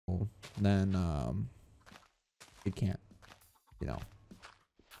then it can't, you know,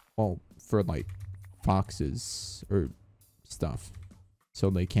 well, for like foxes or stuff, so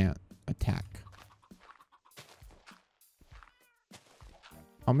they can't attack.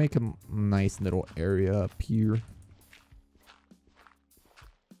 I'll make a nice little area up here.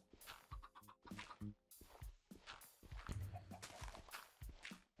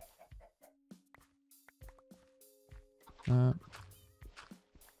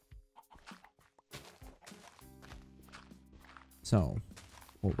 So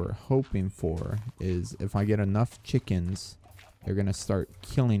what we're hoping for is if I get enough chickens, they're gonna start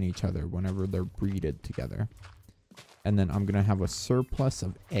killing each other whenever they're breeded together. And then I'm gonna have a surplus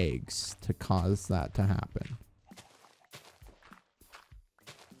of eggs to cause that to happen.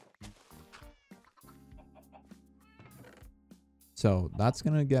 So that's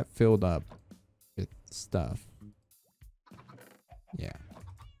gonna get filled up with stuff. Yeah.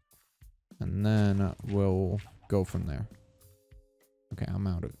 And then we'll go from there. Okay, I'm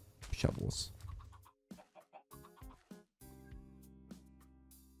out of shovels.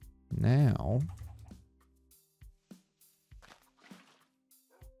 Now,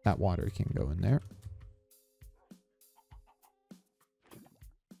 that water can go in there.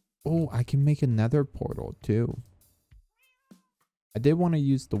 Oh, I can make another portal too. I did want to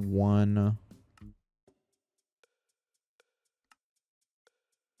use the one.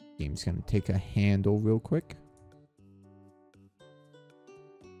 Game's gonna take a handle real quick.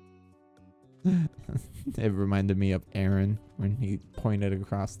 It reminded me of Aaron when he pointed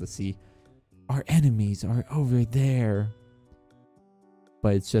across the sea. Our enemies are over there.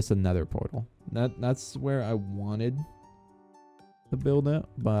 But it's just another portal. That's where I wanted to build it,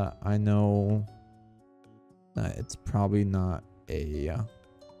 but I know that it's probably not a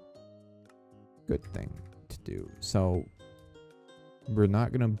good thing to do. So we're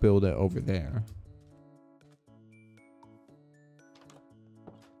not gonna build it over there.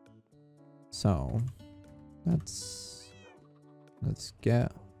 So let's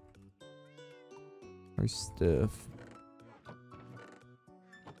get our stuff.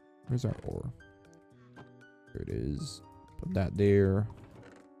 Where's our ore? There it is. Put that there.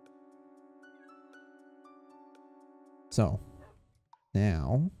 So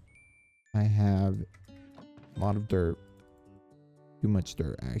now I have a lot of dirt. Too much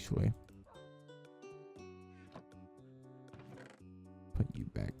dirt, actually. Put you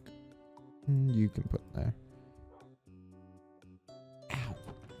back. You can put there. Ow.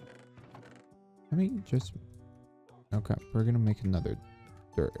 I mean, just... Okay, we're gonna make another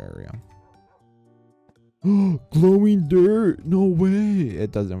dirt area. Glowing dirt! No way!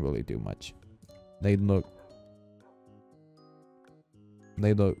 It doesn't really do much. They look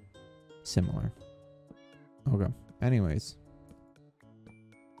similar. Okay. Anyways.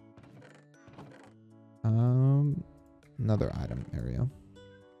 Another item area.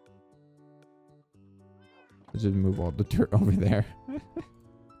 Let's just move all the dirt over there.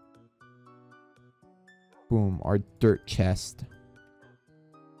 Boom, our dirt chest.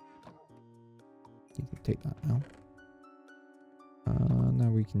 You can take that now. Now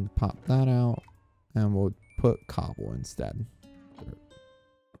we can pop that out and we'll put cobble instead. Dirt.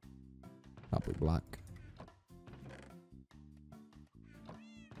 Probably black.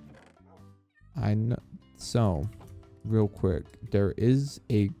 I know. So, real quick, there is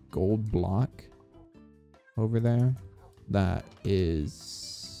a gold block over there that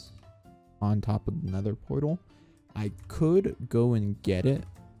is on top of the nether portal. I could go and get it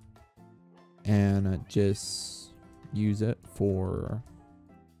and just use it for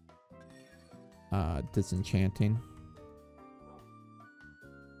disenchanting.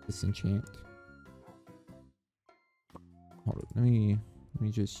 Disenchant. Hold on, let me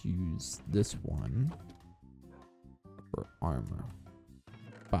just use this one for armor.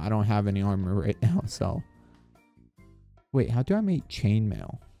 But I don't have any armor right now, so. Wait, how do I make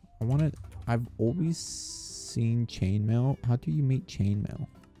chainmail? I've always seen chainmail. How do you make chainmail?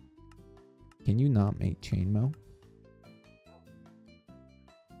 Can you not make chainmail?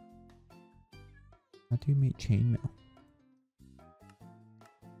 How do you make chainmail?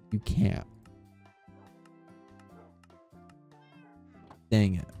 You can't.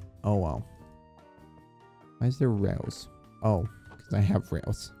 Dang it. Oh well. Why is there rails? Oh, because I have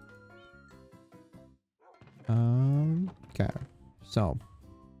rails. Okay. So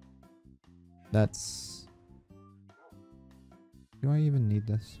that's... Do I even need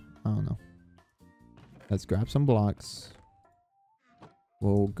this? I don't know. Let's grab some blocks.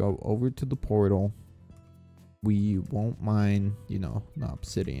 We'll go over to the portal. We won't mine, you know, the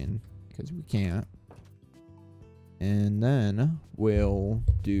obsidian because we can't. And then we'll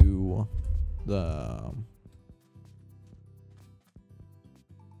do the...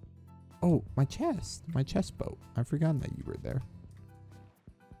 Oh, my chest boat. I forgot that you were there.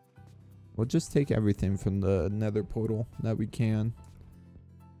 We'll just take everything from the nether portal that we can.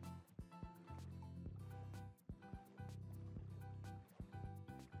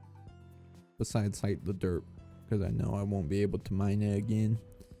 Besides like the dirt, because I know I won't be able to mine it again.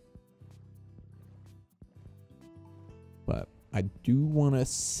 But I do want to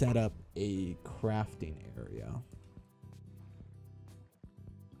set up a crafting area.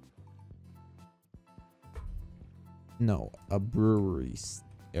 No, a brewery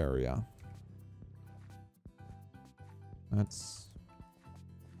area. That's...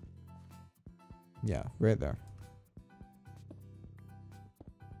 yeah, right there.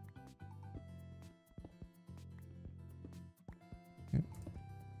 Okay.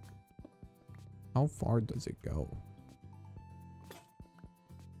 How far does it go?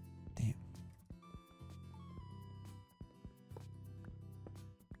 Damn.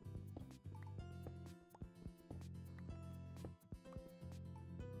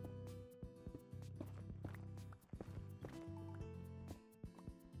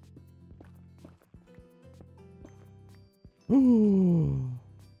 Ooh.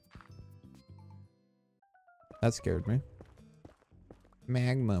 That scared me.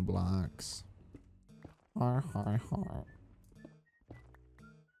 Magma blocks. Har har har.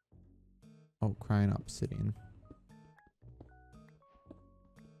 Oh, crying obsidian.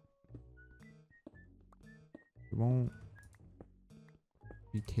 We won't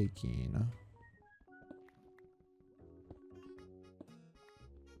be taking...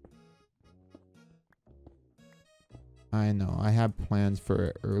 I know, I had plans for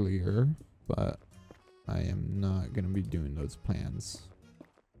it earlier, but I am not going to be doing those plans.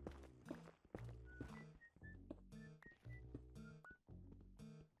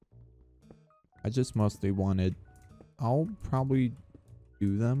 I just mostly wanted... I'll probably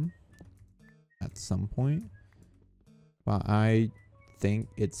do them at some point, but I think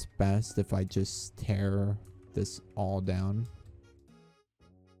it's best if I just tear this all down.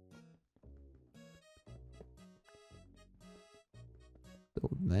 So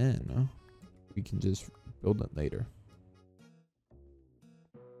then we can just build it later.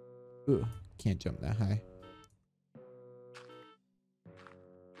 Ugh, can't jump that high.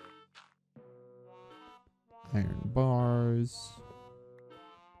 Iron bars.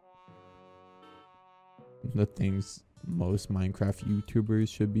 The things most Minecraft YouTubers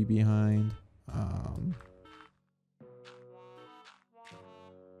should be behind.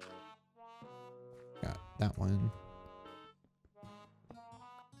 Got that one.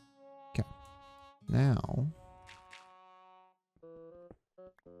 Okay. Now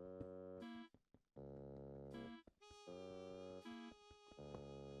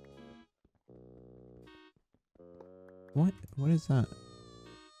what is that?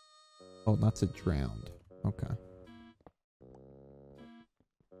 Oh, that's a drowned. Okay.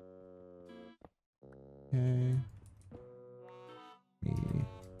 Okay.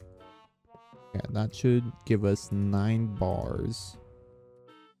 Yeah, that should give us 9 bars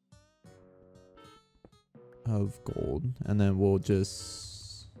of gold, and then we'll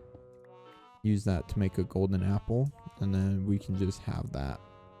just use that to make a golden apple, and then we can just have that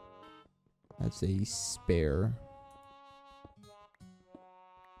as a spare.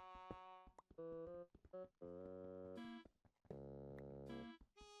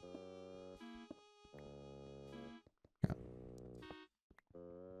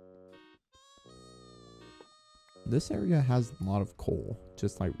 This area has a lot of coal,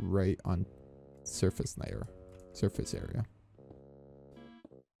 just like right on surface area.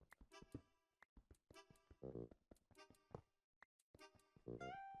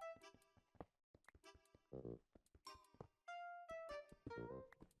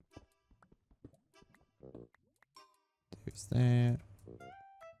 There's that.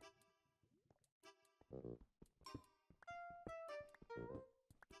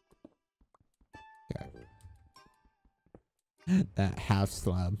 That half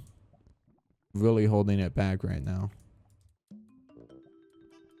slab really holding it back right now.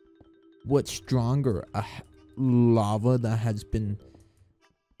 What's stronger, a lava that has been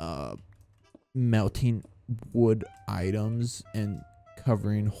melting wood items and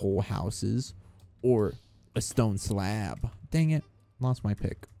covering whole houses, or a stone slab? Dang it, lost my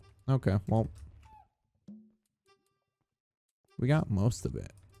pick. Okay, well, we got most of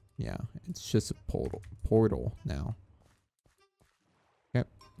it. Yeah, it's just a portal now. Okay,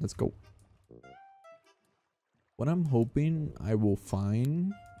 let's go. What I'm hoping I will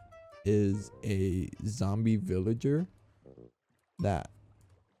find is a zombie villager that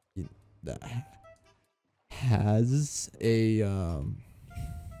that has a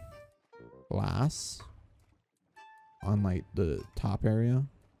glass on like the top area,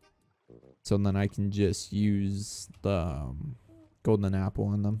 so then I can just use the golden apple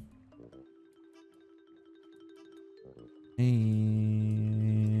on them. And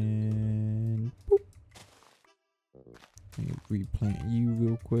boop. Let me replant you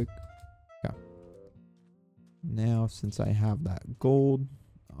real quick. Yeah. Now, since I have that gold,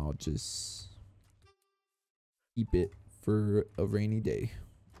 I'll just keep it for a rainy day.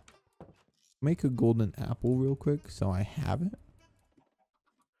 Make a golden apple real quick so I have it.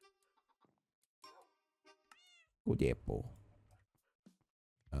 Gold apple.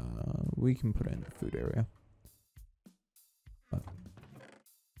 We can put it in the food area. But,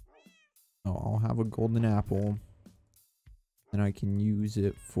 oh, I'll have a golden apple. And I can use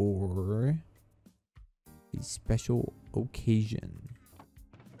it for a special occasion.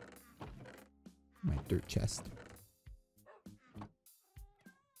 My dirt chest.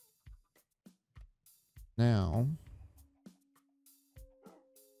 Now,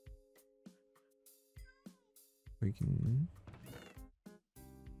 we can...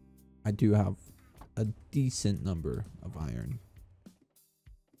 I do have a decent number of iron.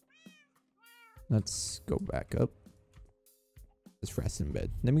 Let's go back up. Let's rest in bed.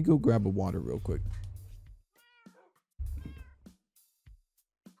 Let me go grab a water real quick.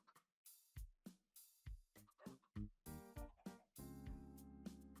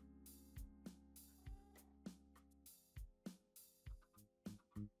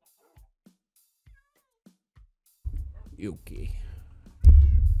 Okay.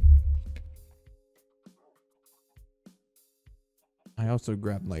 I also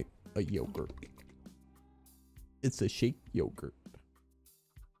grabbed like a yogurt. It's a shake yogurt.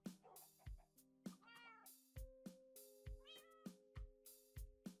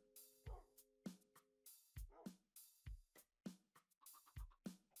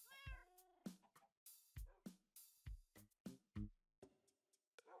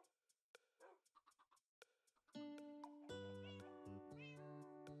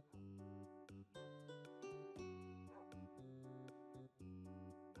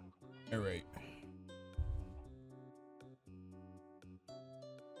 All right.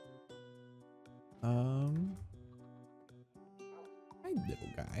 Hi,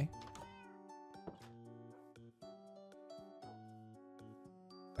 little guy.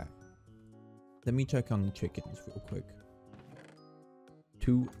 Okay. Let me check on the chickens real quick.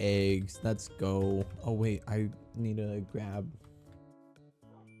 2 eggs. Let's go. Oh wait, I need to grab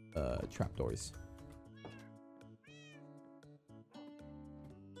trapdoors.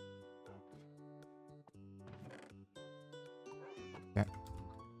 Okay.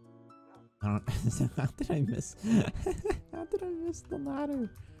 I don't. How did I miss? How did I miss the ladder?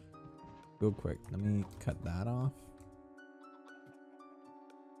 Real quick, let me cut that off.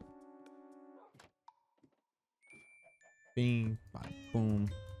 Bing, bada, boom.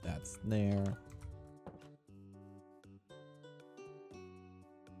 That's there.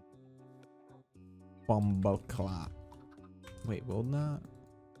 Bumbleclot. Wait, will not?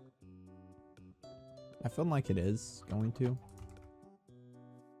 I feel like it is going to.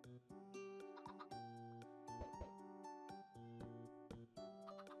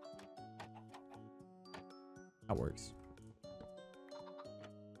 That works.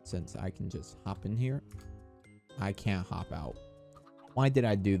 Since I can just hop in here, I can't hop out. Why did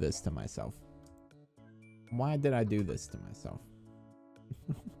I do this to myself? Why did I do this to myself?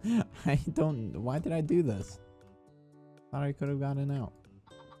 I don't... Why did I do this? Thought I could have gotten out.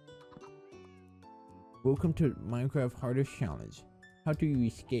 Welcome to Minecraft Hardest Challenge. How do you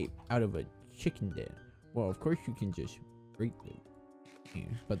escape out of a chicken den? Well, of course you can just break them. Yeah,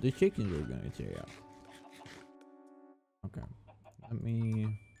 but the chickens are gonna tear out. Okay. Let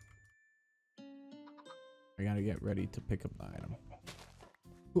me... I gotta get ready to pick up the item.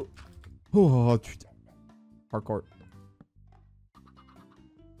 Oh, parkour.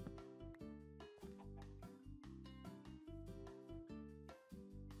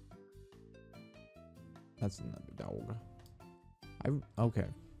 That's another dog. Okay.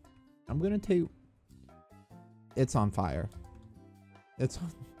 I'm gonna take... It's on fire. It's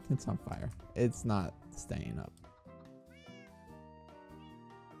on fire. It's not staying up.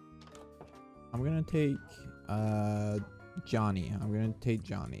 I'm gonna take Johnny. I'm gonna take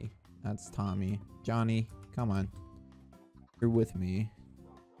Johnny. That's Tommy. Johnny, come on. You're with me.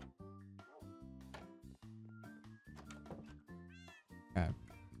 Okay.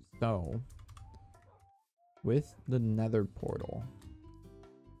 So with the nether portal,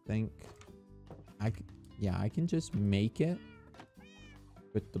 think yeah, I can just make it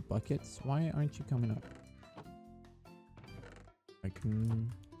with the buckets. Why aren't you coming up? I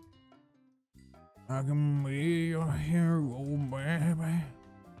can be your hero, baby.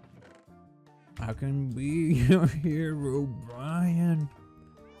 I can be your hero, Brian.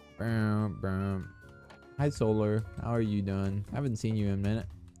 Bam, bam. Hi, Solar. How are you doing? Haven't seen you in a minute.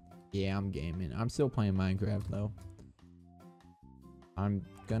 Yeah, I'm gaming. I'm still playing Minecraft, though. I'm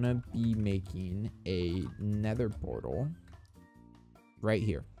gonna be making a nether portal right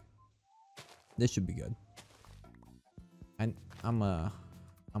here. This should be good. I'm a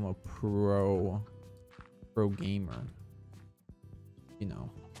pro gamer. You know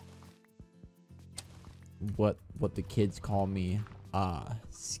what the kids call me,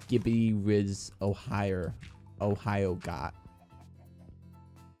 Skippy Riz Ohio got.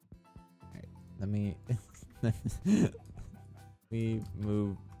 Alright, let me let me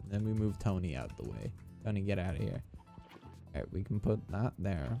move Tony out of the way. Tony, get out of here. Alright, we can put that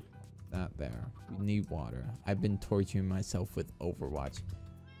there. That there. We need water. I've been torturing myself with Overwatch.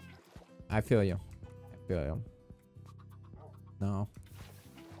 I feel you. I feel you. No.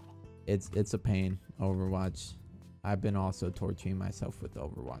 It's a pain, Overwatch. I've been also torturing myself with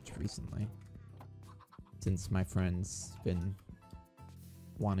Overwatch recently. Since my friend's been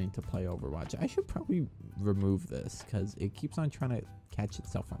wanting to play Overwatch. I should probably remove this because it keeps on trying to catch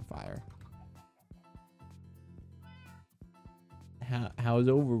itself on fire. How's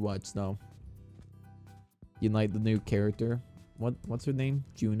Overwatch though? You like the new character? What's her name?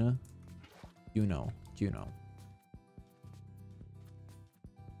 Juno.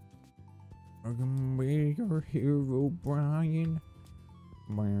 I can be your hero, Brian.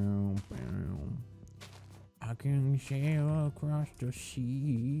 Bow, bow. I can sail across the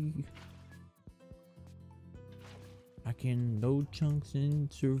sea. I can load chunks in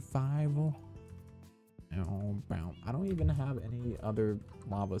survival. Oh, bow. I don't even have any other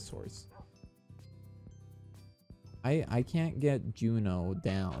lava source. I can't get Juno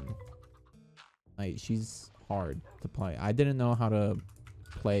down. Like, she's hard to play. I didn't know how to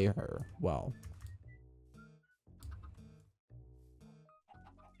play her well.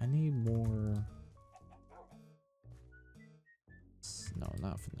 I need more. No,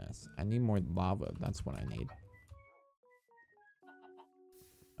 not finesse. I need more lava. That's what I need.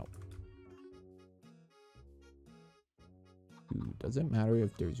 Oh. Ooh, does it matter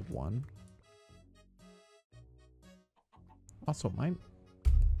if there's one? Also,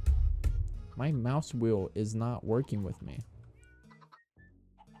 my mouse wheel is not working with me.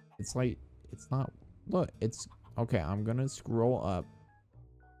 It's like, it's not, look, it's, okay, I'm gonna scroll up.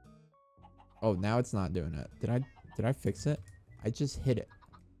 Oh, now it's not doing it. Did I fix it? I just hit it.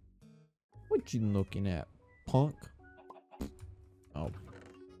 What you looking at, punk? Oh.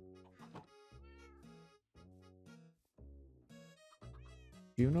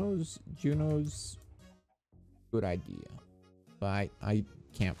 Juno's good idea. But I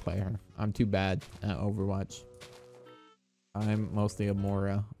can't play her. I'm too bad at Overwatch. I'm mostly a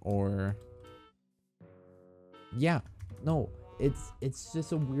Mora or... Yeah, no, it's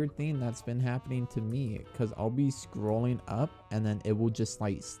just a weird thing that's been happening to me because I'll be scrolling up and then it will just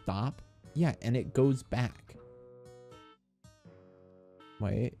like stop. Yeah, and it goes back.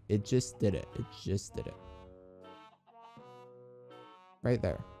 Wait, it just did it. It just did it. Right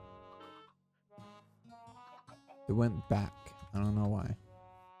there. It went back. I don't know why.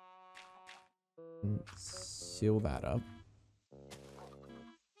 Seal that up.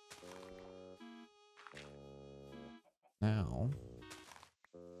 Now,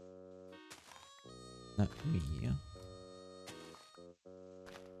 let me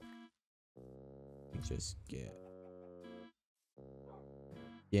just get.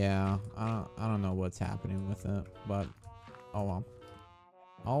 Yeah, I don't know what's happening with it, but oh well.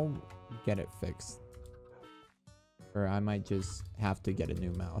 I'll get it fixed. Or I might just have to get a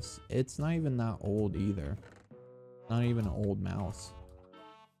new mouse. It's not even that old either. Not even an old mouse.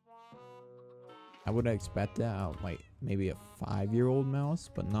 I would expect it out like maybe a 5-year-old mouse,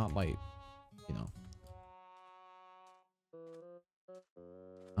 but not like, you know.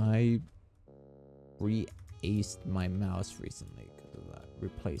 I re-aced my mouse recently because of that.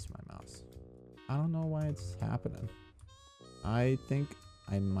 Replaced my mouse. I don't know why it's happening. I think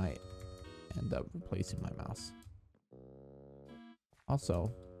I might end up replacing my mouse.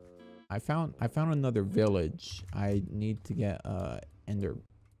 Also, I found another village. I need to get ender.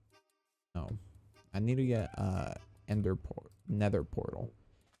 No, I need to get nether portal.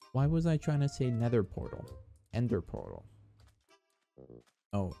 Why was I trying to say nether portal? Ender portal.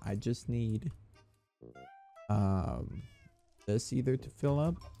 Oh, I just need this either to fill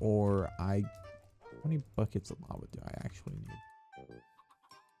up, or how many buckets of lava do I actually need?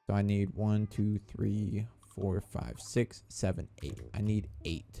 So I need 1, 2, 3, 4, 5, 6, 7, 8. I need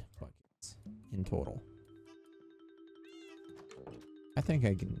 8 buckets in total. I think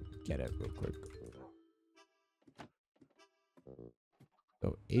I can get it real quick.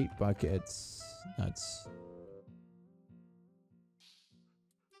 So 8 buckets.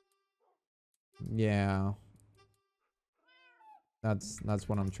 Yeah. That's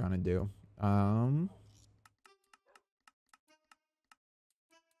what I'm trying to do.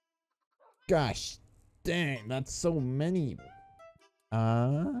 Gosh dang, that's so many.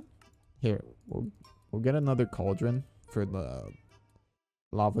 Here, we'll get another cauldron for the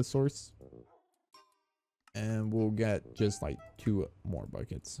lava source. And we'll get just like 2 more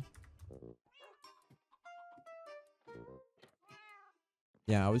buckets.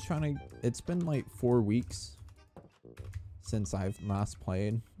 Yeah, I was trying to... It's been like 4 weeks since I've last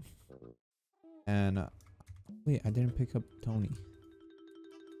played. And... wait, I didn't pick up Tony.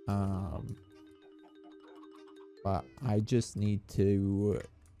 But I just need to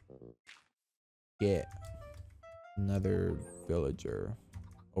get another villager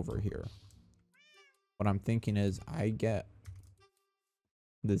over here. What I'm thinking is I get...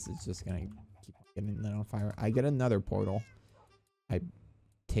 This is just gonna keep getting lit on fire. I get another portal. I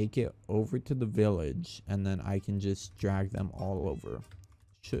take it over to the village, and then I can just drag them all over.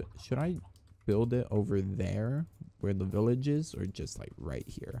 Should I build it over there where the village is, or just like right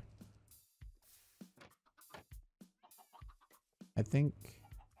here? I think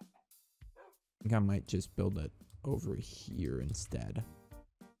I might just build it over here instead,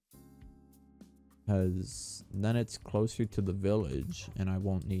 because then it's closer to the village and I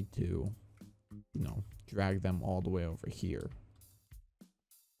won't need to, you know, drag them all the way over here.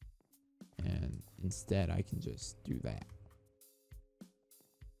 And instead I can just do that.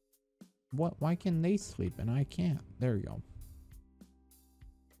 Why can they sleep and I can't? There we go.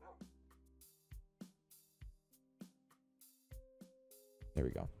 There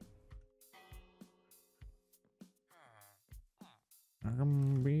we go. I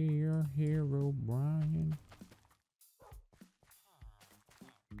can be your hero, Brian.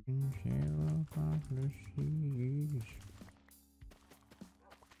 And sail across the seas.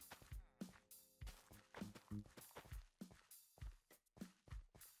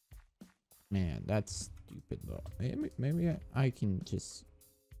 Man, that's stupid though. Maybe I can just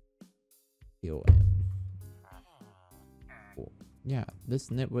heal him. Cool. Yeah, this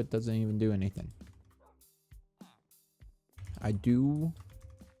nitwit doesn't even do anything. I do.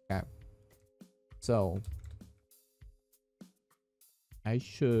 Okay. So I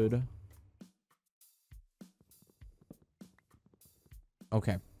should.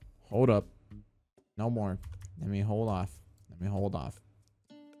 Okay. Hold up. No more. Let me hold off.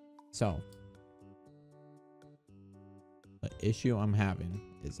 So the issue I'm having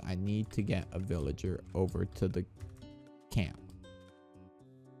is I need to get a villager over to the camp.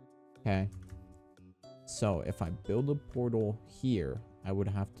 Okay. So if I build a portal here, I would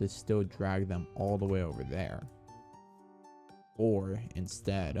have to still drag them all the way over there. Or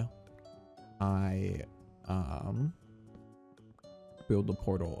instead, I build a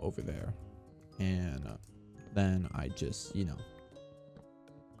portal over there. And then I just, you know,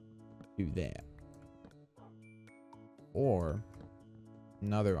 do that. Or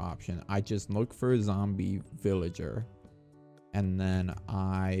another option, I just look for a zombie villager and then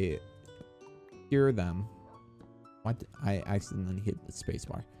I cure them. What? I accidentally hit the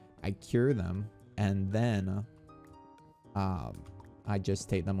spacebar. I cure them and then I just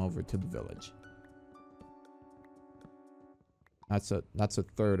take them over to the village. That's a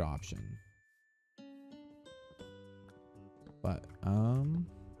third option. But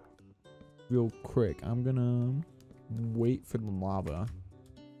real quick, I'm gonna wait for the lava,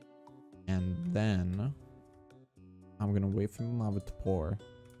 and then I'm gonna wait for the lava to pour.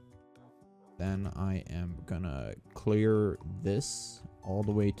 Then I am gonna clear this all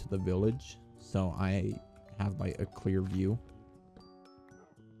the way to the village, so I have like a clear view.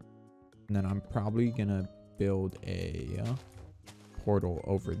 And then I'm probably gonna build a portal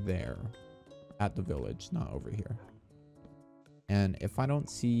over there at the village, not over here. And if I don't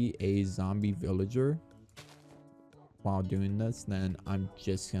see a zombie villager while doing this, then I'm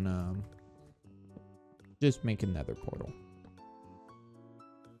just gonna make another portal.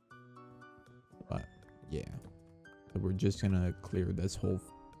 But yeah, so we're just gonna clear this whole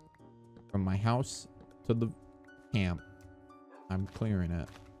from my house to the camp. I'm clearing it.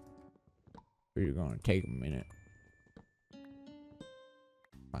 We're gonna take a minute.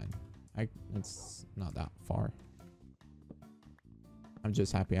 Fine. It's not that far. I'm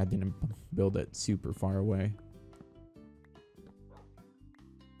just happy I didn't build it super far away.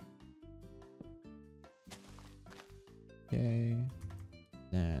 Okay.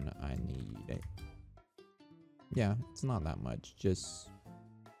 Then I need it. Yeah, it's not that much. Just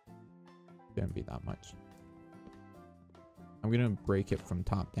shouldn't be that much. I'm gonna break it from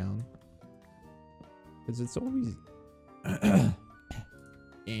top down. Because it's always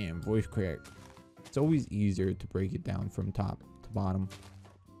damn voice crack. It's always easier to break it down from top to bottom.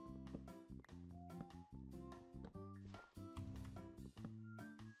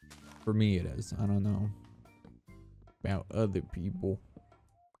 For me it is. I don't know about other people.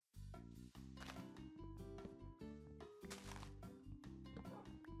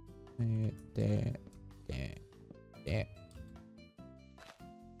 There.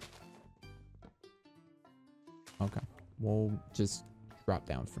 Okay, we'll just drop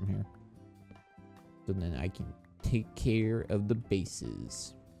down from here. So then I can take care of the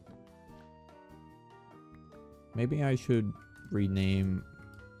bases. Maybe I should rename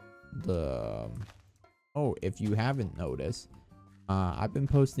the... Oh, if you haven't noticed, I've been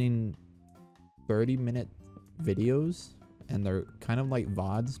posting 30-minute videos, and they're kind of like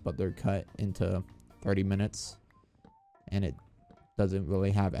VODs, but they're cut into 30 minutes, and it doesn't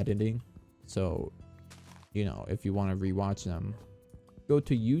really have editing. So, you know, if you want to rewatch them, go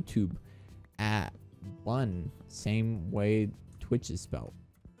to YouTube at Bbbuunn, same way Twitch is spelled,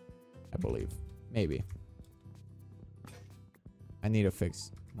 I believe. Maybe. I need to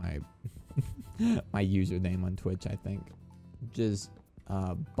fix my my username on Twitch, I think. Just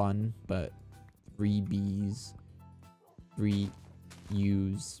Bbbuunn, but 3 B's, 3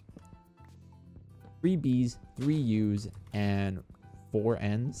 U's, 3 B's, 3 U's, and 4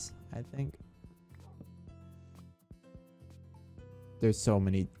 N's, I think. There's so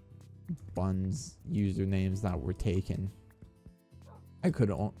many Bbbuunn's usernames that were taken. I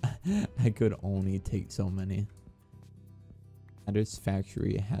could only take so many.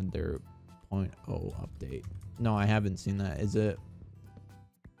 Satisfactory had their 0.0 update. No, I haven't seen that. Is it?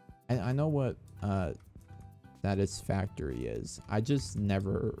 I know what Satisfactory is. I just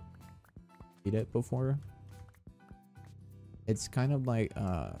never read it before. It's kind of like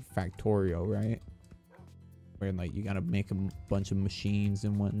Factorio, right? Where like you gotta make a bunch of machines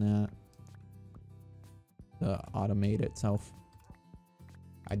and whatnot to automate itself.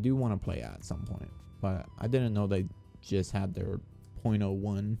 I do want to play at some point, but I didn't know they just had their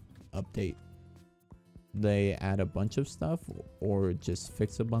 0.01 update. They add a bunch of stuff or just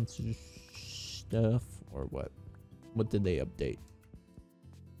fix a bunch of stuff, or what did they update?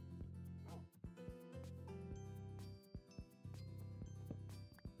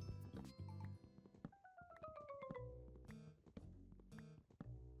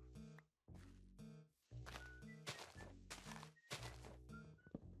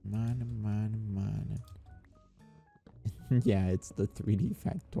 Mining. Yeah, it's the 3D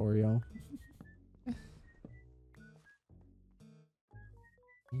Factorio. Yeah.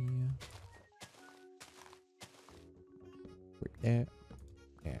 There.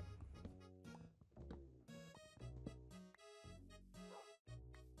 There.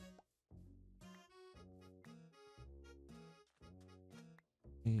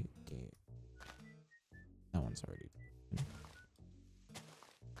 That one's already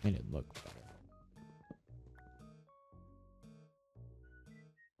made it look better.